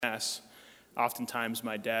Mass, oftentimes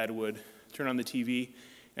my dad would turn on the TV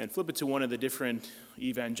and flip it to one of the different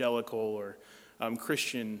evangelical or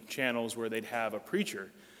Christian channels where they'd have a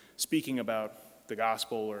preacher speaking about the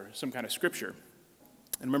gospel or some kind of scripture.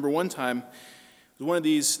 And I remember one time, one of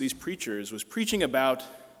these preachers was preaching about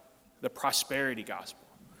the prosperity gospel,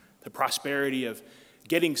 the prosperity of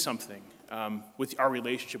getting something with our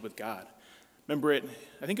relationship with God. Remember it,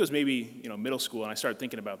 I think it was maybe middle school, and I started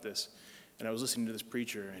thinking about this. And I was listening to this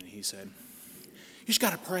preacher, and he said, "You just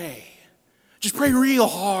got to pray. Just pray real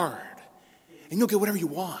hard, and you'll get whatever you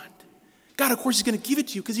want. God, of course, is going to give it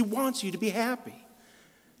to you because he wants you to be happy.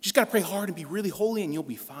 Just got to pray hard and be really holy, and you'll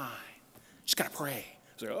be fine. Just got to pray."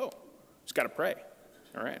 I was like, "Oh, just got to pray.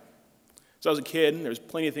 All right." So I was a kid, and there was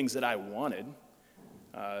plenty of things that I wanted.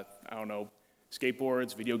 I don't know,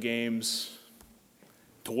 skateboards, video games,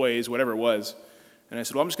 toys, whatever it was. And I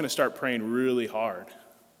said, well, I'm just going to start praying really hard.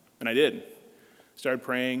 And I did. Started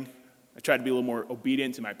praying. I tried to be a little more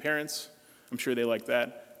obedient to my parents. I'm sure they liked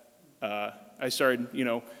that. I started,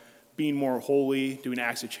 being more holy, doing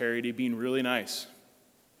acts of charity, being really nice.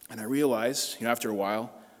 And I realized, after a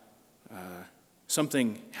while,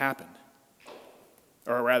 something happened.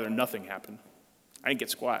 Or rather, nothing happened. I didn't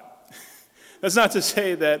get squat. That's not to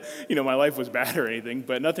say that, my life was bad or anything,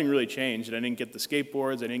 but nothing really changed. I didn't get the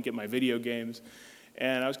skateboards. I didn't get my video games.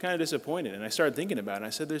 And I was kind of disappointed, and I started thinking about it, and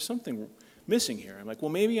I said, there's something missing here. I'm like, well,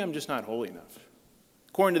 maybe I'm just not holy enough.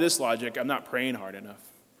 According to this logic, I'm not praying hard enough.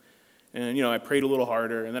 And, I prayed a little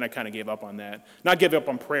harder, and then I kind of gave up on that. Not give up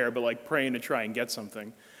on prayer, but praying to try and get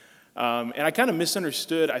something. And I kind of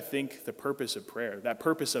misunderstood, I think, the purpose of prayer, that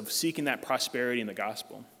purpose of seeking that prosperity in the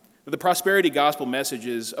gospel. But the prosperity gospel message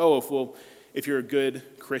is, if you're a good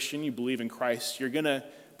Christian, you believe in Christ, you're going to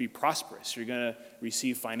be prosperous. You're going to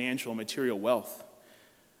receive financial and material wealth.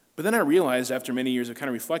 But then I realized after many years of kind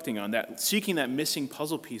of reflecting on that, seeking that missing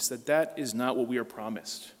puzzle piece, that is not what we are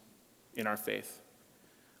promised in our faith.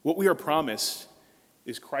 What we are promised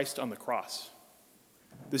is Christ on the cross,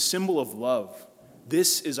 the symbol of love.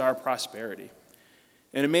 This is our prosperity.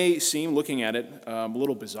 And it may seem, looking at it, a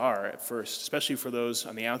little bizarre at first, especially for those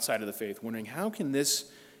on the outside of the faith, wondering how can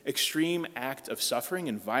this extreme act of suffering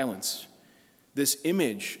and violence, this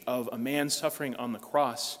image of a man suffering on the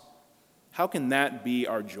cross, how can that be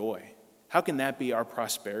our joy? How can that be our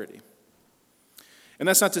prosperity? And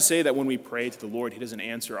that's not to say that when we pray to the Lord, he doesn't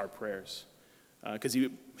answer our prayers, because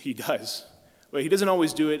he does. But he doesn't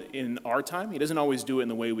always do it in our time. He doesn't always do it in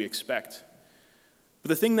the way we expect. But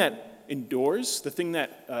the thing that endures, the thing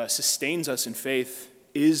that sustains us in faith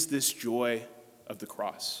is this joy of the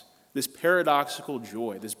cross, this paradoxical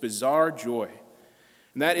joy, this bizarre joy.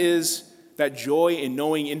 And that is that joy in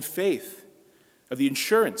knowing in faith of the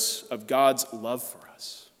assurance of God's love for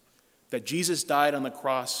us, that Jesus died on the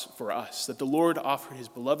cross for us, that the Lord offered his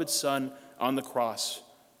beloved Son on the cross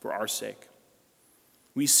for our sake.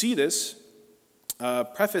 We see this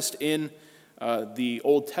prefaced in the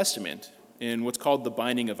Old Testament in what's called the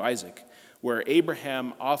binding of Isaac, where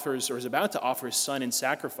Abraham offers or is about to offer his son in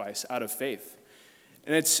sacrifice out of faith.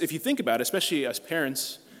 And if you think about it, especially as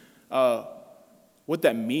parents, what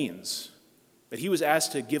that means, that he was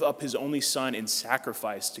asked to give up his only son in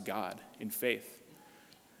sacrifice to God in faith.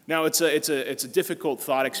 Now, it's a difficult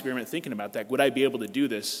thought experiment thinking about that. Would I be able to do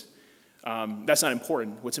this? That's not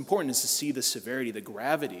important. What's important is to see the severity, the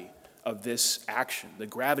gravity of this action, the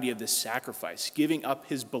gravity of this sacrifice, giving up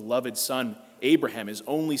his beloved son, Abraham, his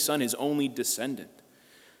only son, his only descendant.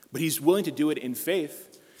 But he's willing to do it in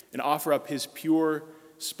faith and offer up his pure,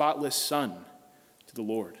 spotless son to the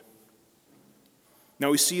Lord. Now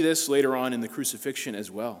we see this later on in the crucifixion as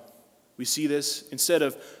well. We see this, instead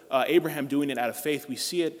of Abraham doing it out of faith, we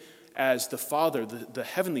see it as the Father, the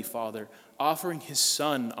Heavenly Father, offering his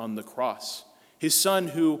Son on the cross. His Son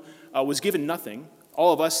who was given nothing.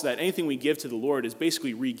 All of us, that anything we give to the Lord is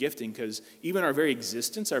basically re-gifting, because even our very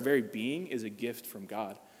existence, our very being is a gift from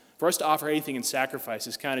God. For us to offer anything in sacrifice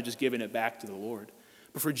is kind of just giving it back to the Lord.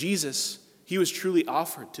 But for Jesus, he was truly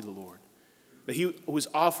offered to the Lord. That he was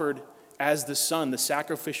offered as the Son, the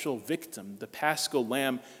sacrificial victim, the paschal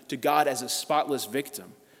lamb to God as a spotless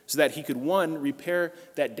victim, so that he could, one, repair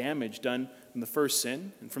that damage done from the first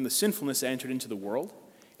sin and from the sinfulness that entered into the world,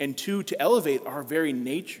 and two, to elevate our very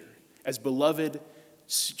nature as beloved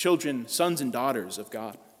children, sons and daughters of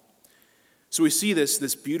God. So we see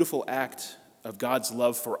this beautiful act of God's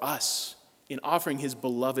love for us in offering his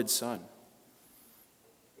beloved Son.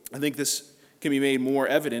 I think this can be made more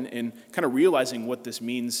evident in kind of realizing what this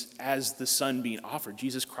means as the Son being offered,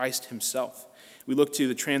 Jesus Christ himself. We look to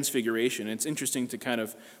the Transfiguration, and it's interesting to kind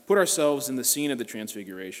of put ourselves in the scene of the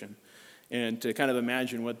Transfiguration and to kind of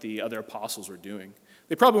imagine what the other apostles were doing.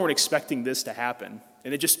 They probably weren't expecting this to happen,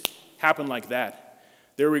 and it just happened like that.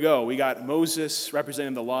 There we go. We got Moses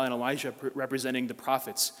representing the law and Elijah representing the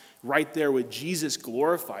prophets, right there with Jesus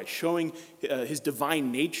glorified, showing his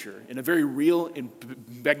divine nature in a very real and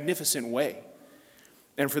magnificent way.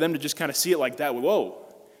 And for them to just kind of see it like that,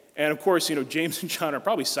 whoa. And of course, James and John are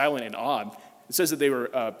probably silent and awed. It says that they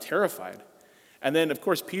were terrified. And then, of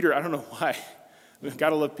course, Peter, I don't know why.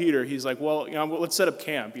 Gotta love Peter. He's like, well, let's set up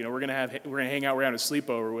camp. We're gonna hang out around a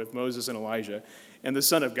sleepover with Moses and Elijah and the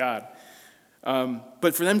Son of God.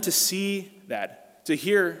 But for them to see that, to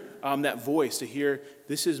hear that voice, to hear,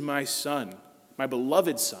 this is my son, my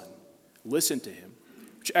beloved son, listen to him,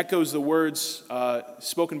 which echoes the words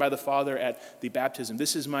spoken by the Father at the baptism.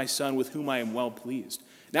 This is my son with whom I am well pleased.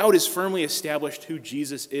 Now it is firmly established who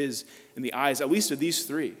Jesus is in the eyes, at least of these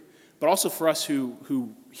three, but also for us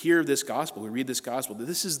who hear this gospel, who read this gospel, that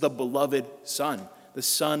this is the beloved Son, the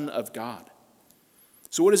Son of God.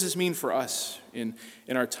 So what does this mean for us in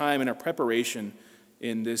our time, in our preparation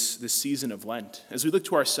in this season of Lent? As we look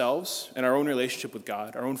to ourselves and our own relationship with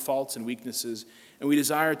God, our own faults and weaknesses, and we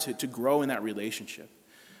desire to grow in that relationship.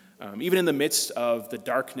 Even in the midst of the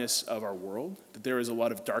darkness of our world, that there is a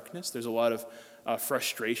lot of darkness, there's a lot of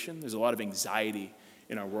frustration, there's a lot of anxiety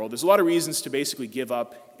in our world. There's a lot of reasons to basically give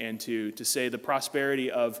up and to say the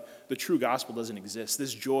prosperity of the true gospel doesn't exist.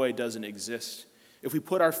 This joy doesn't exist. If we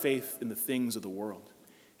put our faith in the things of the world,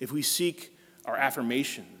 if we seek our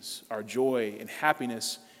affirmations, our joy and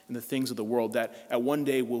happiness in the things of the world, that at one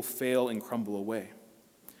day will fail and crumble away.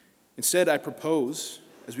 Instead, I propose,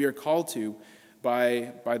 as we are called to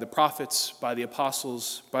by the prophets, by the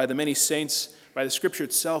apostles, by the many saints, by the Scripture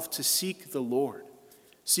itself, to seek the Lord.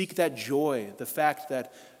 Seek that joy, the fact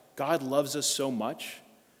that God loves us so much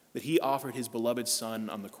that he offered his beloved Son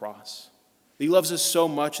on the cross. He loves us so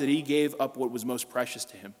much that he gave up what was most precious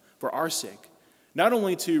to him for our sake. Not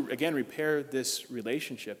only to, again, repair this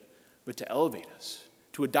relationship, but to elevate us,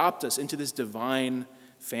 to adopt us into this divine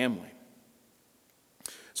family.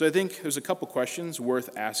 So I think there's a couple questions worth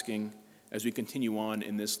asking as we continue on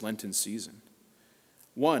in this Lenten season.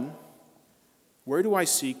 One, where do I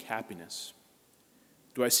seek happiness?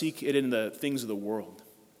 Do I seek it in the things of the world?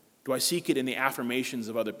 Do I seek it in the affirmations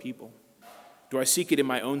of other people? Do I seek it in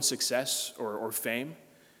my own success or fame?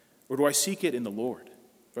 Or do I seek it in the Lord?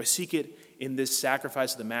 Do I seek it in this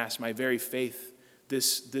sacrifice of the Mass, my very faith,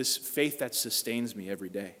 this faith that sustains me every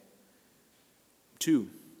day? Two,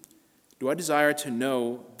 do I desire to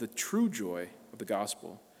know the true joy of the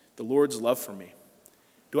gospel, the Lord's love for me?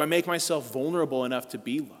 Do I make myself vulnerable enough to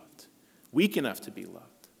be loved, weak enough to be loved?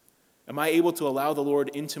 Am I able to allow the Lord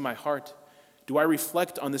into my heart? Do I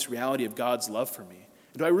reflect on this reality of God's love for me?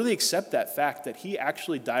 And do I really accept that fact that he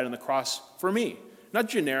actually died on the cross for me? Not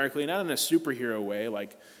generically, not in a superhero way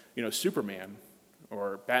like, Superman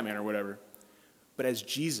or Batman or whatever, but as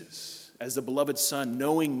Jesus, as the beloved Son,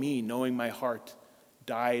 knowing me, knowing my heart,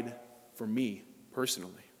 died for me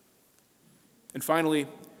personally. And finally,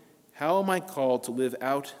 how am I called to live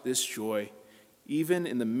out this joy even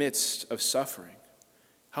in the midst of suffering?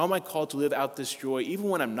 How am I called to live out this joy even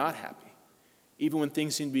when I'm not happy, even when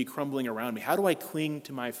things seem to be crumbling around me? How do I cling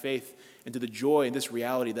to my faith and to the joy and this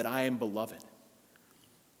reality that I am beloved?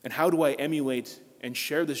 And how do I emulate and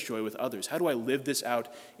share this joy with others? How do I live this out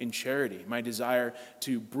in charity, my desire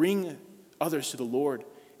to bring others to the Lord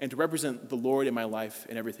and to represent the Lord in my life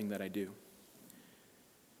and everything that I do?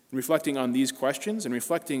 Reflecting on these questions and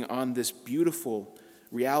reflecting on this beautiful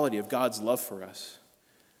reality of God's love for us,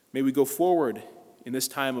 may we go forward in this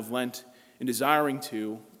time of Lent in desiring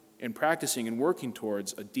to and practicing and working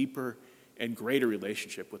towards a deeper and greater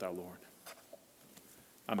relationship with our Lord.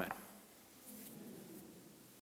 Amen.